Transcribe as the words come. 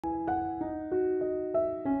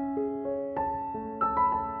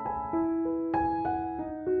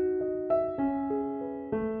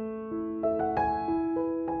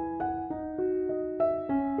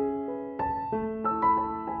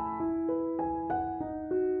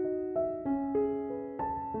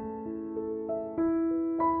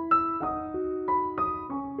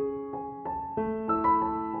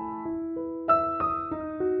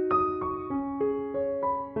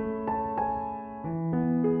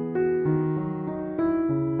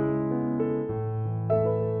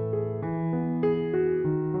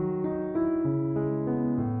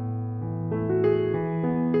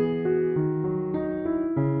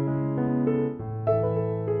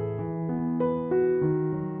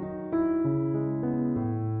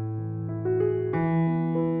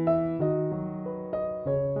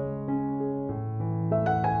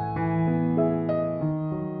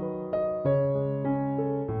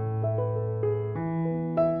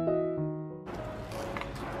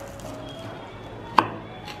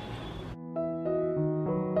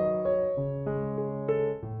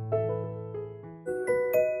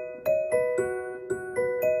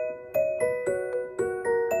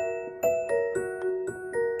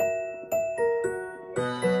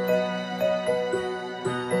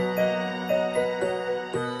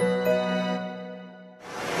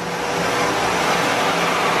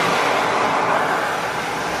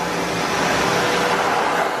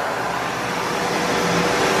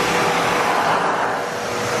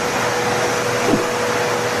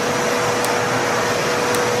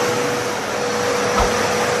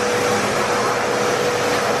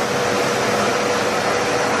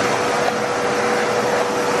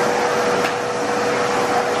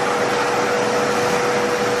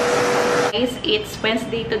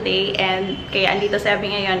Wednesday today and kaya andito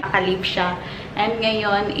sabi ngayon, nakalip siya. And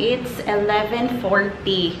ngayon, it's 11:40.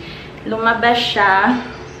 Lumabas siya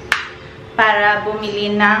para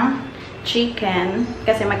bumili ng chicken.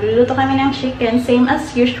 Kasi magluluto kami ng chicken, same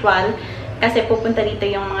as usual. Kasi pupunta dito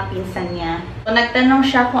yung mga pinsan niya. So, nagtanong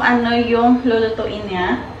siya kung ano yung lulutuin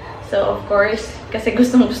niya. So, of course, kasi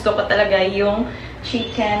gustong-gusto ko talaga yung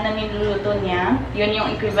chicken na niluluto niya. Yun yung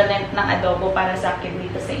equivalent ng adobo para sa akin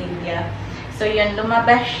dito sa India. So, yun,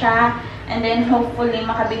 lumabas siya. And then, hopefully,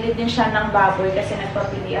 makabili din siya ng baboy kasi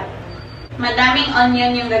nagpapili ako. Madaming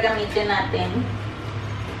onion yung gagamitin natin.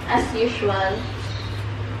 As usual.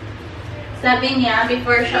 Sabi niya,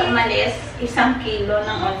 before siya umalis, 1 kilo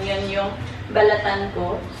ng onion yung balatan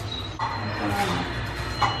ko.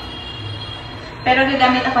 Pero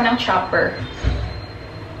gagamit ako ng chopper.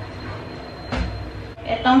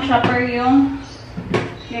 Itong chopper yung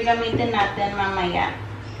gagamitin natin mamaya.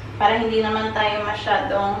 Para hindi naman tayo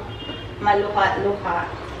masyadong maluha-luha.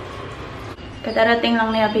 Kadarating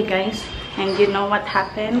lang ni Abhi, guys. And you know what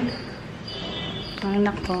happened? Ay,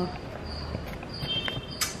 nako.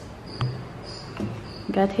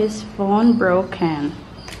 Got his phone broken.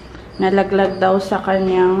 Nalaglag daw sa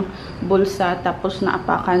kanyang bulsa tapos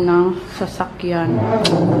naapakan ng sasakyan.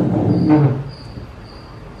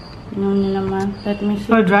 Yun naman. Let me see.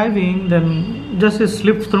 While driving, then just it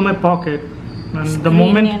slipped through my pocket. And the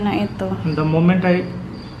moment I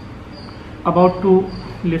about to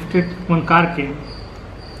lift it, one car came.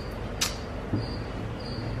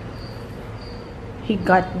 He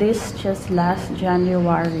got this just last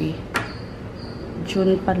January.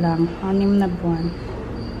 June pa lang. 6 na buwan.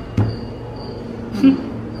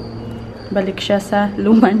 Balik siya sa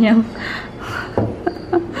luma niyang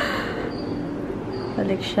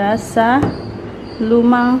balik siya sa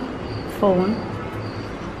lumang phone.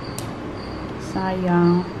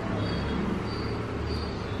 Sayang.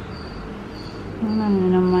 Ano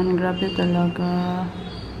naman, grabe talaga.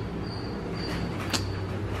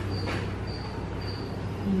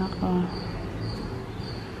 Nako.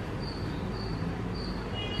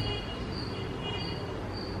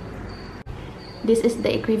 This is the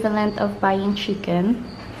equivalent of buying chicken.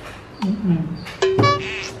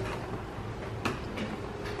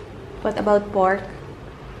 What about pork?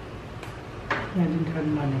 I didn't have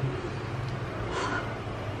money.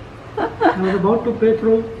 I was about to pay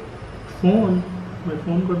through phone. My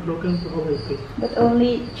phone got broken, so how I pay? But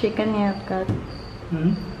only chicken you have got.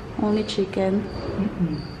 Only chicken.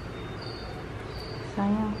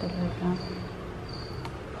 Sayang talaga.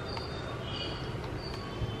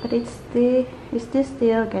 But is this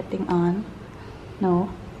still getting on? No.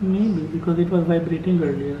 Maybe because it was vibrating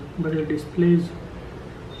earlier, but it displays.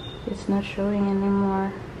 It's not showing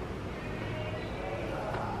anymore.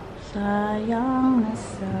 Sayang na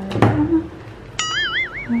sayang.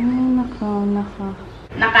 Ay, nako.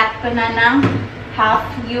 Nakat ko na ng half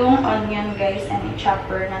yung onion, guys, and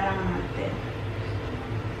i-chopper na lang natin.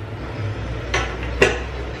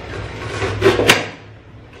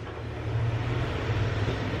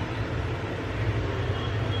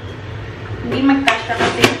 Hindi magkasya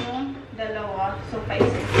kasi yung dalawa. So, 5,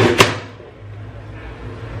 6.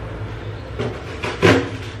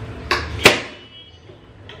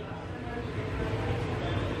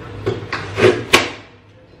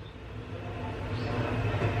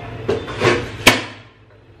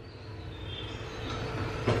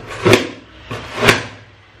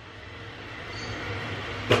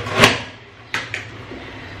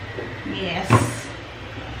 Yes.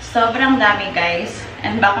 Sobrang dami, guys.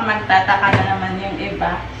 And baka magtataka na naman yung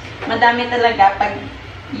iba. Madami talaga pag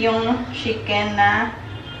yung chicken na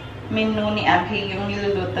menu ni Abhi yung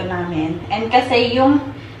niluluto namin. And kasi yung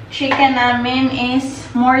chicken namin is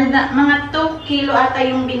more than, mga 2 kilo ata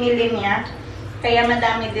yung binili niya. Kaya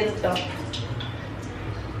madami din to.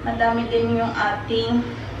 Madami din yung ating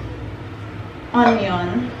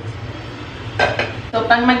onion. So,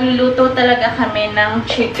 pag magluluto talaga kami ng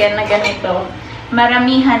chicken na ganito,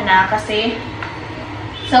 maramihan na kasi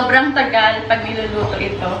sobrang tagal pag niluluto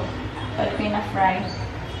ito. Filipina fry.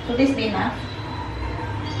 So, this be enough?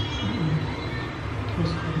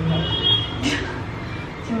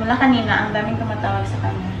 Simula kanina, ang daming tumatawag sa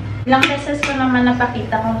kanya. Ilang beses ko naman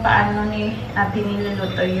napakita kung paano ni Abhi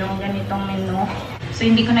niluluto yung ganitong menu. So,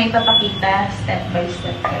 hindi ko na ipapakita step by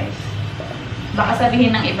step, guys. Baka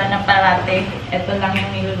sabihin ng iba na parate, ito lang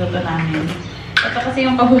yung niluluto namin. Ito kasi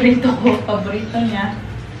yung paborito ko. Paborito niya.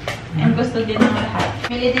 And gusto din ng lahat.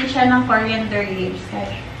 Pili din siya ng coriander leaves.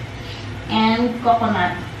 And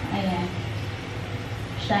coconut. Ayan.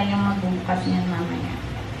 Siya yung magbubukas niyan mamaya.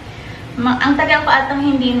 Ang tagal ko atang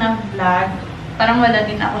hindi na-vlog. parang wala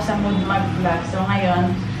din ako sa mood mag-vlog. So,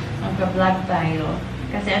 ngayon, mag-vlog tayo.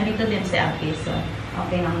 Kasi andito din si Ate, so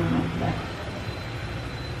okay lang mag-vlog.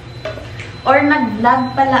 Or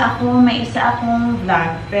nag-vlog pala ako, may isa akong vlog,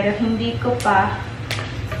 pero hindi ko pa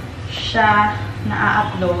siya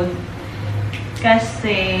na-upload.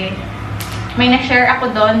 Kasi may na-share ako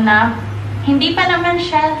doon na hindi pa naman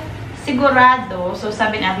siya sigurado. So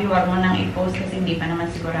sabi na, huwag mo nang i-post kasi hindi pa naman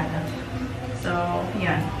sigurado. So,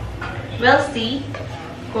 yun. We'll see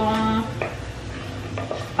kung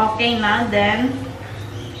okay na, then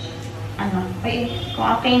kung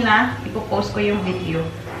okay na, ipopost ko yung video.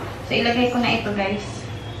 So, ilagay ko na ito, guys.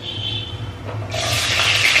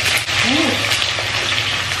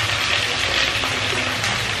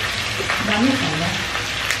 Dami pala.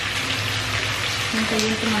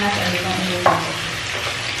 Hintayin ko muna sa alibang ilagay.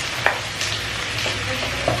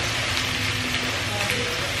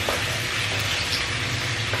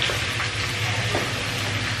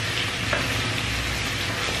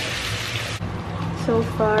 So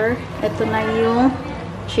far, ito na yung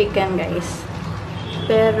chicken, guys.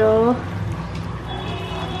 Pero,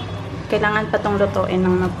 kailangan pa tong lutuin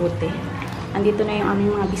ng mabuti. Andito na yung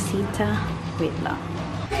aming mga bisita. Wait lang.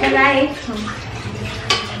 Guys,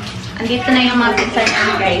 andito na yung mga pinsan,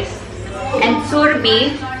 guys. And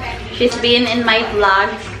Surbi, she's been in my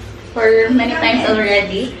vlogs for many times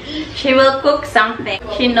already. She will cook something.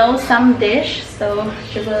 She knows some dish, so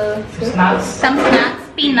she will cook some snacks,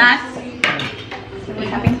 peanuts. We're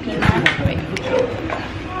having peanuts. Wait.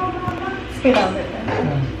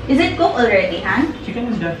 Is it cooked already, huh?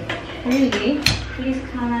 Chicken is done. Really? Please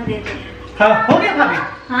खाना दे दो. हाँ, हो गया भाभी.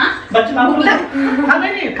 हाँ? बच्चे आप लोग हाँ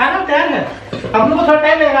नहीं खाना तैयार है. आप लोग को थोड़ा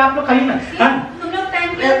टाइम लगेगा. आप लोग खाइए ना. हाँ. तुम लोग टाइम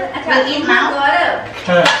पे अच्छा eat now.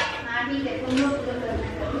 हाँ. हाँ ठीक है. तुम लोग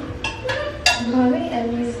भाभी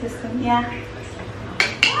Ellie is this one. Yeah.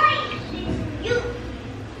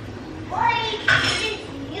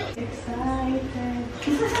 Excited.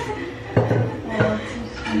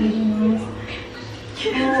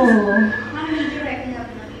 Oh, oh.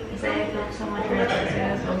 I love so much rice.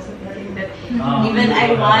 I was also thinking that even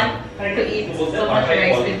I want to eat so much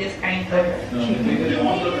rice with this kind of chicken.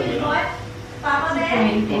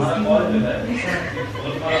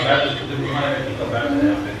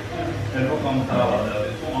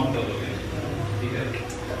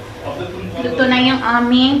 Luto na yung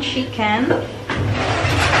aming chicken.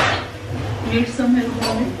 Here's some milk.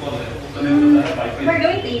 We're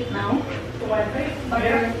going to eat now. Are we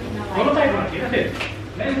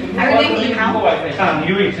going to eat now?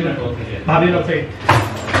 You eat. Bhabhi look say.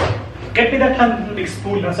 Get me that big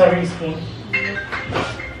spoon, a serving spoon.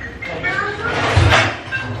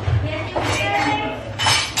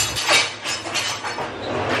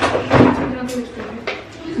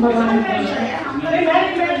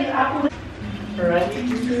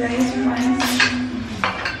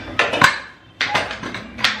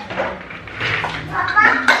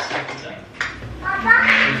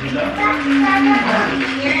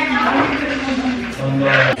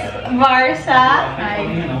 Varsa,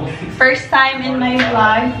 first time in my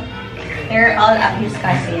vlog. They're all of his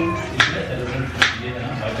cousins.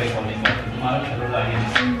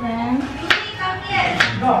 And then,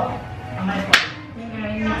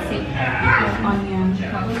 onion.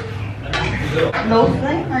 Low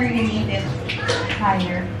flame or you need it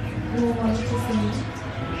higher?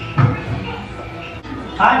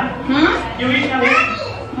 Hi. You eat now.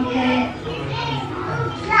 Okay.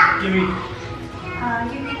 You eat.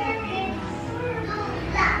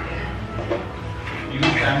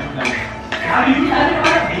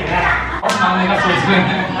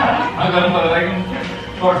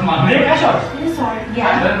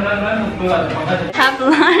 Have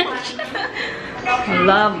lunch.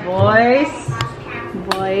 Love boys.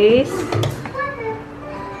 Boys.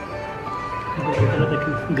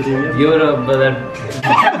 You're a brother.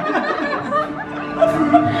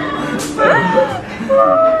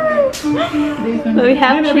 So we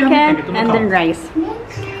have chicken and then rice.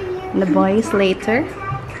 The boys later.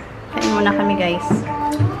 Kain muna kami, guys.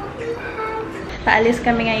 Paalis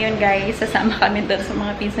kami ngayon, guys. Sasama kami doon sa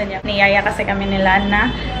mga pinsan niya. Niyaya kasi kami nila na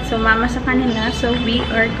sumama sa kanila. So we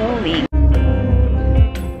are going.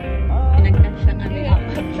 Nagkasya kami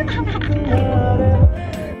ako.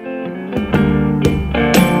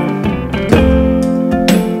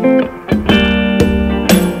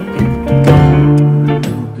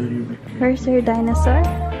 Where's your dinosaur?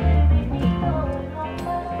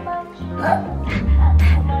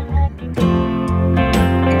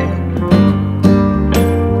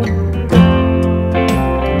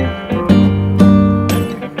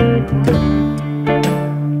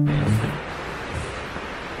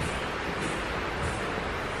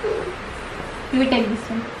 take this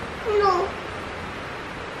one? No.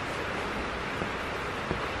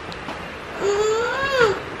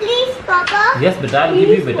 Please, Papa. Yes, beta. I'll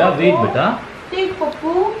give you beta. Wait, beta. Take,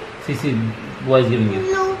 Popo. See, boy is giving you.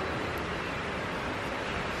 No.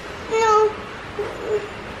 No.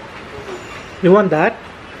 You want that?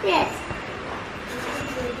 Yes.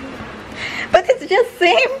 But it's just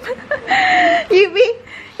same. Yubi,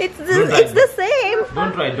 it's the same.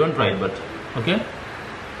 Don't try it, but okay.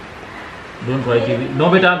 Don't try TV. No,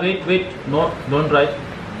 beta. Wait. No, don't try.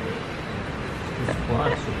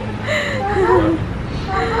 What?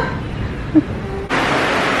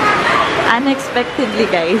 Unexpectedly,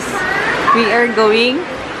 guys, we are going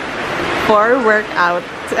for workout.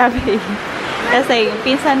 Abhi. Kasi yung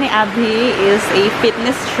pinsan ni Abhi is a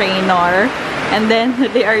fitness trainer. And then,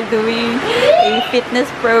 they are doing a fitness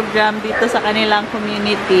program dito sa kanilang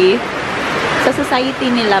community. Sa society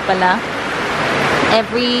nila pala.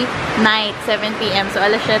 Every night, 7 p.m. So,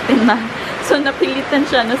 alas 7 na. So, napilitan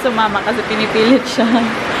siya na sumama kasi pinipilit siya.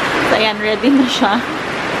 So, ayan, ready na siya.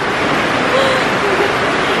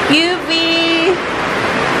 Yubi!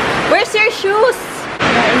 Where's your shoes?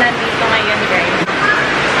 Yung ulan dito ngayon, guys.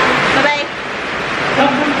 Bye-bye!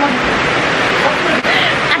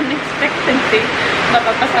 Unexpectedly,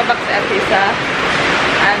 mapapasabak si Ate sa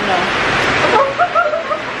ano.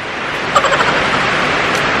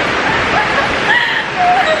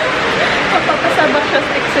 Mapapasabak siya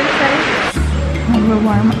sa exercise.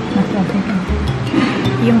 Mag-warm up na siya.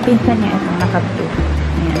 Yung pinsan niya itong naka-blue.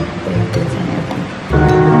 Ayan, ito yung pinsan niya itong.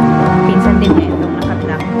 Pinsan din niya itong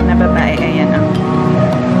naka-black na babae. Ayan ang.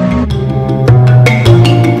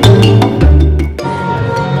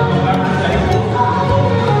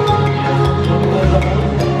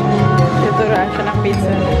 Tuturuan siya ng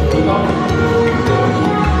pinsan.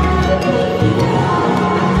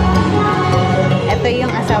 Ito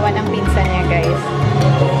yung asawa ng pinsan niya, guys.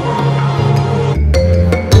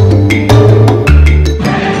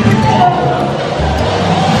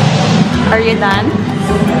 Are you done?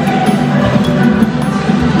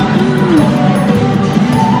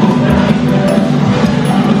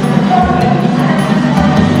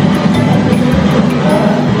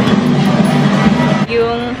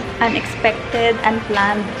 Yung unexpected,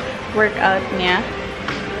 unplanned workout niya.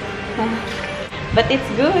 But it's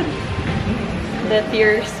good that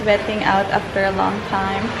you're sweating out after a long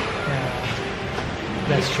time. Yeah,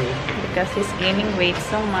 that's true. Because he's gaining weight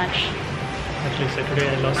so much. At least today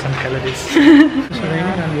I lost some calories. So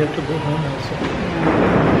raining and we have to go home also.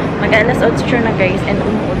 Mag-alas 8 na, guys, and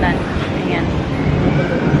umuulan. Ayan.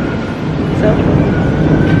 So,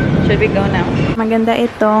 should we go now? Maganda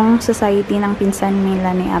itong society ng pinsan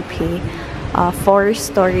nila ni Abhi.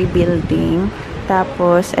 4-story building.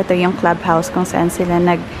 Tapos, ito yung clubhouse kung saan sila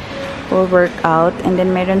nag-workout. And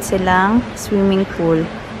then, meron silang swimming pool.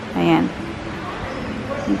 Ayan.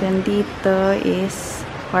 And then, dito is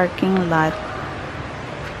parking lot.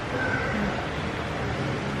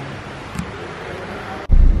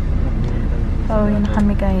 So, yun na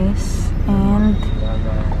kami, guys. And,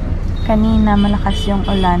 kanina malakas yung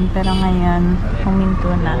ulan, pero ngayon,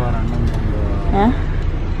 huminto na. Huh?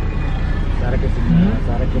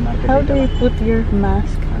 How do we put your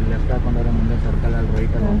mask?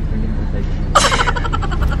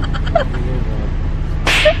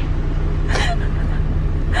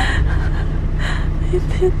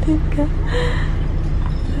 Itin ka.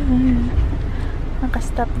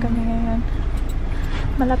 Nakastop kami ngayon.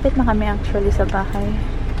 Malapit na kami actually sa bahay.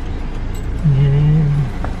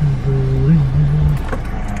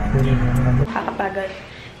 Kakapagod.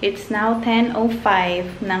 It's now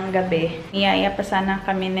 10:05 ng gabi. Iyaya pa sana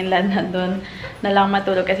kami nila na doon na lang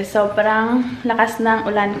matulog kasi sobrang lakas ng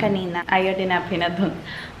ulan kanina. Ayaw din namin na doon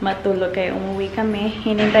matulog kaya umuwi kami.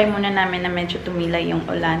 Hinintay muna namin na medyo tumilay yung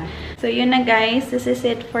ulan. So yun na, guys. This is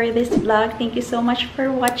it for this vlog. Thank you so much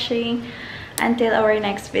for watching. Until our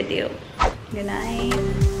next video. Good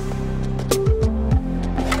night.